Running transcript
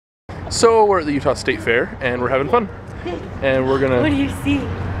So we're at the Utah State Fair and we're having fun. And we're gonna... What do you see?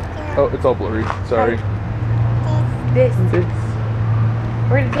 Oh, it's all blurry. Sorry. This.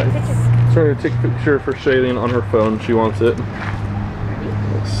 We're gonna take pictures. Trying to take a picture for Shailene on her phone. She wants it.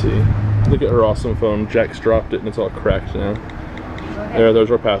 Let's see. Look at her awesome phone. Jack's dropped it and it's all cracked now.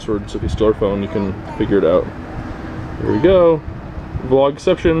 There's our password. So if you steal her phone, you can figure it out. Here we go.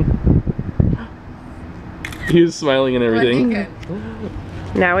 Vlogception. He's smiling and everything.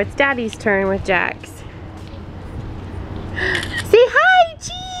 Now it's Daddy's turn with Jax. Say hi,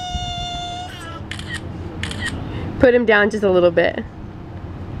 Cheese! Put him down just a little bit.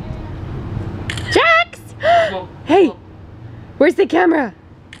 Jax! Hey! Where's the camera?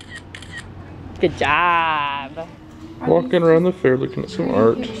 Good job. Walking around the fair looking at some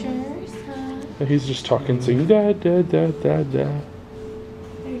art. And he's just talking, singing da da da da da.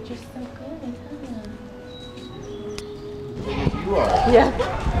 They're just so good, huh? You are. Yeah.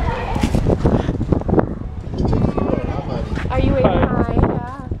 Are you waiting? Hi.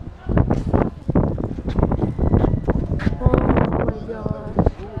 Yeah. Oh my gosh.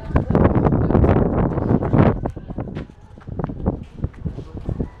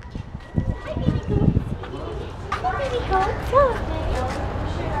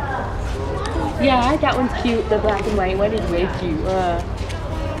 Yeah, that one's cute. The black and white one is way cute.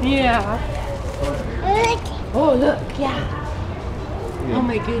 Yeah. Oh, look. Yeah. Oh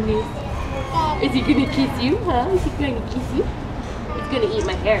my goodness. Is he gonna kiss you, huh? Is he gonna kiss you? He's gonna eat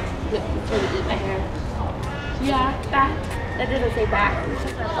my hair. Look, he's gonna eat my hair. Yeah, back. That doesn't say back.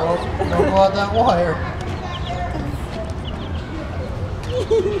 Don't go out that wire.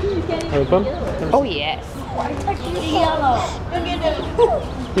 Having fun? Oh yes.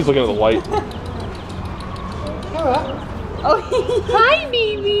 He's looking at the light. Oh, hi,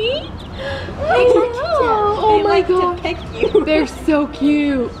 Mimi. Oh my god. They're so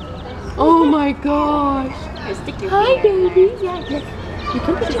cute. Oh my gosh. Hi, baby. Yeah, look. You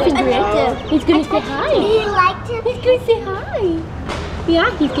can put your finger in. He's gonna say hi. He's gonna say hi. Yeah,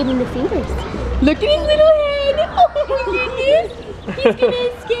 he's getting the fingers. Look at his little head. Oh my goodness. He's gonna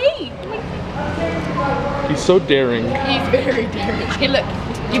escape. He's so daring. He's very daring. Hey, look.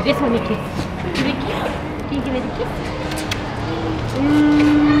 Give this one a kiss. Give it a kiss. Can you give it a kiss?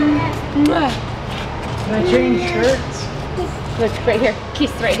 Mwah. Can I change shirts? Look, right here.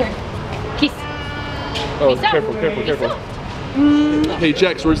 Kiss right here. Kiss. Oh, careful, careful, careful. Hey,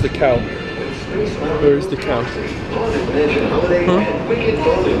 Jax, where's the cow? Where's the cow? Huh?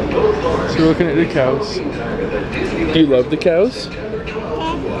 So we're looking at the cows. Do you love the cows?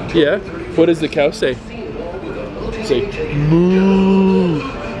 Yeah? What does the cow say? Say moo.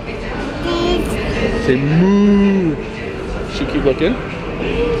 Say moo. Should we keep looking?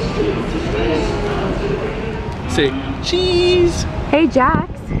 Say cheese. Hey, Jax.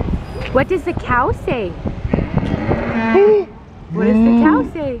 What does the cow say? What does the cow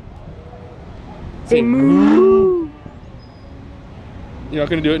say? Say moo. You're not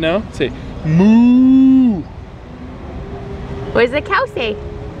gonna do it now? Say moo. What does the cow say?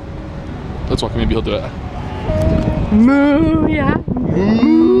 Let's walk. Maybe he'll do it. Moo, yeah.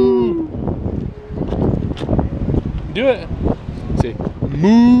 Moo. Do it. Say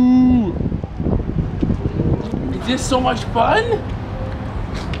moo. Is this so much fun?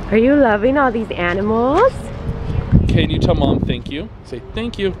 Are you loving all these animals? Can you tell Mom thank you? Say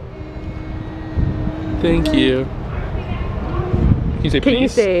thank you. Thank you. Can you say Can you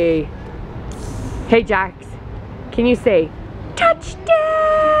peace? say, hey Jax, can you say,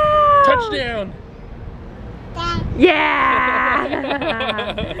 touchdown? Touchdown. Yeah!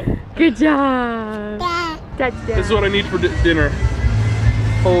 Good job. Touchdown. This is what I need for dinner.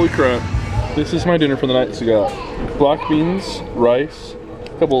 Holy crap. This is my dinner for the night. So we got black beans, rice, a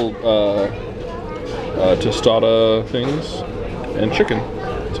couple tostada things, and chicken.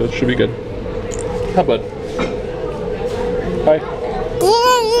 So it should be good. How bud? Hi.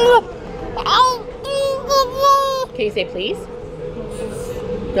 Can you say please?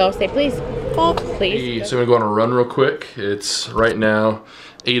 No, say please. Please. Hey, so I'm gonna go on a run real quick. It's right now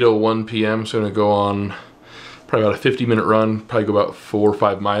 8:01 p.m. So I'm gonna go on probably about a 50-minute run, probably go about 4 or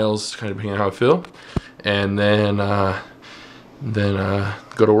 5 miles, kind of depending on how I feel. And then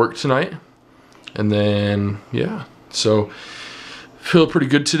go to work tonight. And then, yeah. So, feel pretty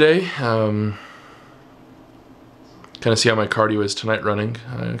good today. Kind of see how my cardio is tonight running.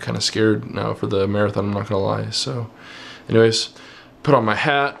 I'm kind of scared now for the marathon, I'm not gonna lie. So, anyways, put on my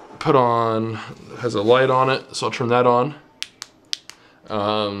hat, has a light on it, so I'll turn that on.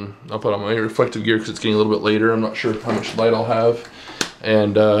 I'll put on my reflective gear because it's getting a little bit later. I'm not sure how much light I'll have.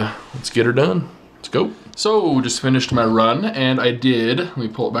 And let's get her done. Let's go. So just finished my run, and I did, let me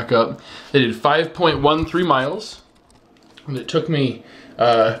pull it back up, I did 5.13 miles, and it took me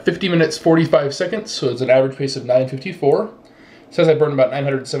 50 minutes 45 seconds, so it's an average pace of 9:54. It says I burned about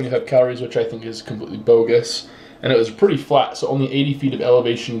 975 calories, which I think is completely bogus, and it was pretty flat, so only 80 feet of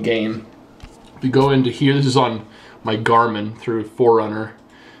elevation gain. If you go into here, this is on my Garmin through Forerunner,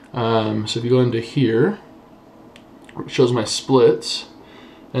 so if you go into here, it shows my splits,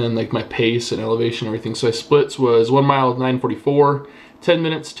 and then like my pace and elevation and everything. So my splits was 1 mile 9:44, 10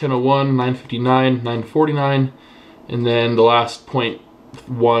 minutes 10:01, 9:59, 9:49, and then the last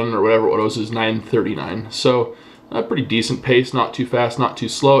 0.1 or whatever it was is 9:39. So a pretty decent pace, not too fast, not too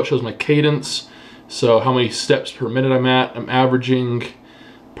slow. It shows my cadence, so how many steps per minute I'm at. I'm averaging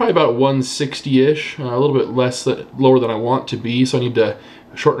probably about 160-ish, a little bit lower than I want to be, so I need to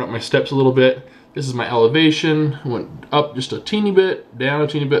shorten up my steps a little bit. This is my elevation. Went up just a teeny bit, down a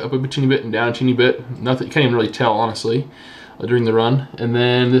teeny bit, up a teeny bit, and down a teeny bit. Nothing, you can't even really tell, honestly, during the run. And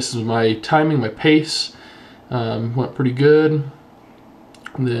then this is my timing, my pace. Went pretty good.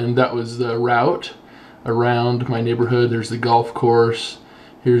 And then that was the route around my neighborhood. There's the golf course.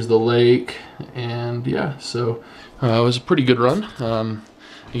 Here's the lake. And yeah, so it was a pretty good run.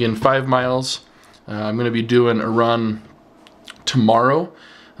 Again, 5 miles. I'm going to be doing a run tomorrow.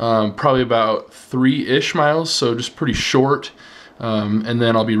 Probably about 3-ish miles, so just pretty short. And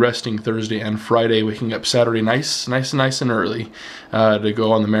then I'll be resting Thursday and Friday, waking up Saturday nice and early to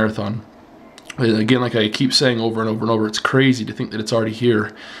go on the marathon. Again, like I keep saying over and over and over, it's crazy to think that it's already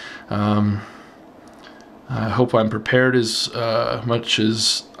here. I hope I'm prepared as much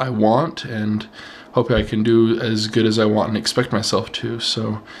as I want, and hope I can do as good as I want and expect myself to.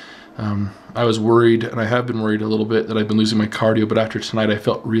 So I was worried, and I have been worried a little bit, that I've been losing my cardio, but after tonight I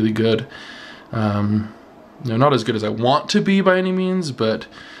felt really good. You know, not as good as I want to be by any means, but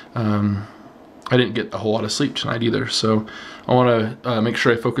I didn't get a whole lot of sleep tonight either. So I want to make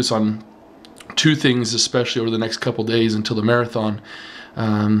sure I focus on 2 things, especially over the next couple days until the marathon.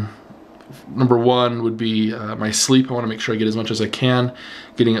 Number 1 would be my sleep. I want to make sure I get as much as I can,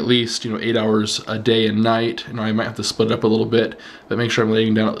 getting at least 8 hours a day and night. You know, I might have to split it up a little bit, but make sure I'm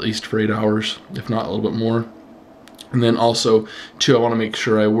laying down at least for 8 hours, if not a little bit more. And then also, 2, I want to make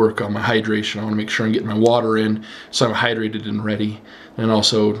sure I work on my hydration. I want to make sure I'm getting my water in, so I'm hydrated and ready. And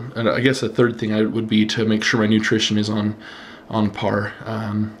also, and I guess the 3rd thing would be to make sure my nutrition is on par.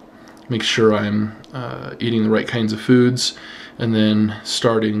 Make sure I'm eating the right kinds of foods, and then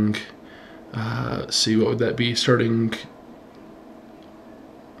starting. See, what would that be? Starting.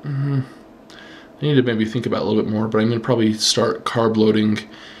 I need to maybe think about it a little bit more, but I'm going to probably start carb loading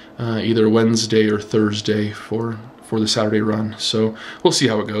either Wednesday or Thursday for the Saturday run. So we'll see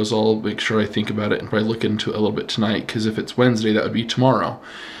how it goes. I'll make sure I think about it and probably look into it a little bit tonight, because if it's Wednesday, that would be tomorrow.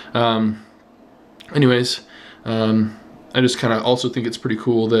 Anyways, I just kind of also think it's pretty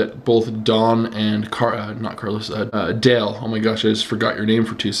cool that both Dawn and Dale. Oh my gosh, I just forgot your name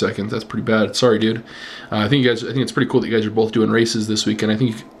for 2 seconds. That's pretty bad. Sorry, dude. I think it's pretty cool that you guys are both doing races this week. And I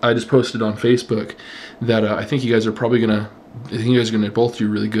think I just posted on Facebook that I think you guys are probably gonna. I think you guys are gonna both do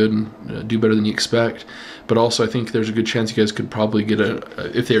really good and do better than you expect. But also, I think there's a good chance you guys could probably get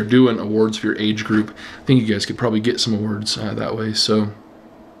if they're doing awards for your age group, I think you guys could probably get some awards that way. So,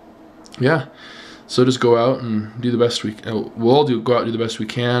 yeah. So just go out and do the best we'll all go out and do the best we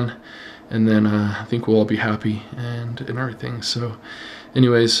can, and then I think we'll all be happy and everything. So,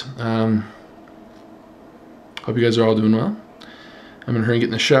 anyways, hope you guys are all doing well. I'm gonna hurry and get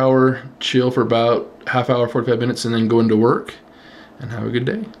in the shower, chill for about half hour, 45 minutes, and then go into work and have a good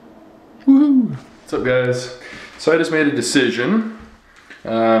day. Woohoo! What's up, guys? So I just made a decision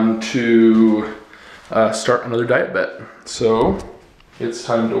to start another diet bet. So it's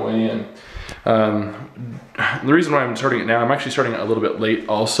time to weigh in. The reason why I'm starting it now, I'm actually starting it a little bit late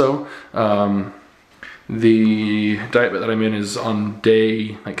also. The diet bet that I'm in is on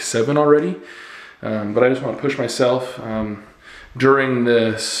day like 7 already, but I just want to push myself. During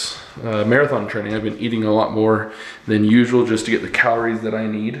this marathon training, I've been eating a lot more than usual just to get the calories that I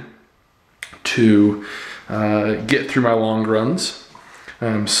need to get through my long runs.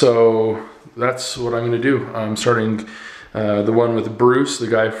 So that's what I'm going to do. I'm starting the one with Bruce, the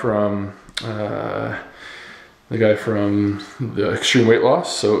guy from the Extreme Weight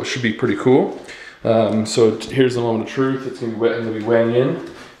Loss, so it should be pretty cool. So here's the moment of truth. It's going to be weighing in.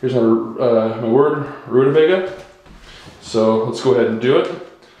 Here's my word, rutabaga. So let's go ahead and do it.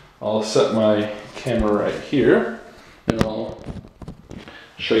 I'll set my camera right here, and I'll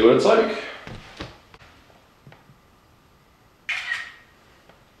show you what it's like.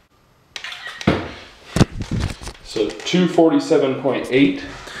 So 247.8.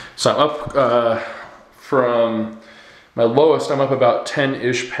 So I'm up from my lowest, I'm up about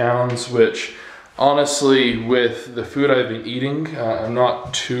 10-ish pounds, which honestly, with the food I've been eating, I'm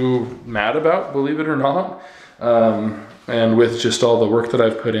not too mad about, believe it or not. And with just all the work that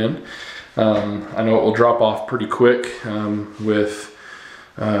I've put in, I know it will drop off pretty quick as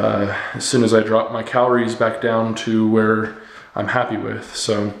soon as I drop my calories back down to where I'm happy with.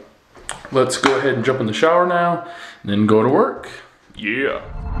 So let's go ahead and jump in the shower now and then go to work. Yeah.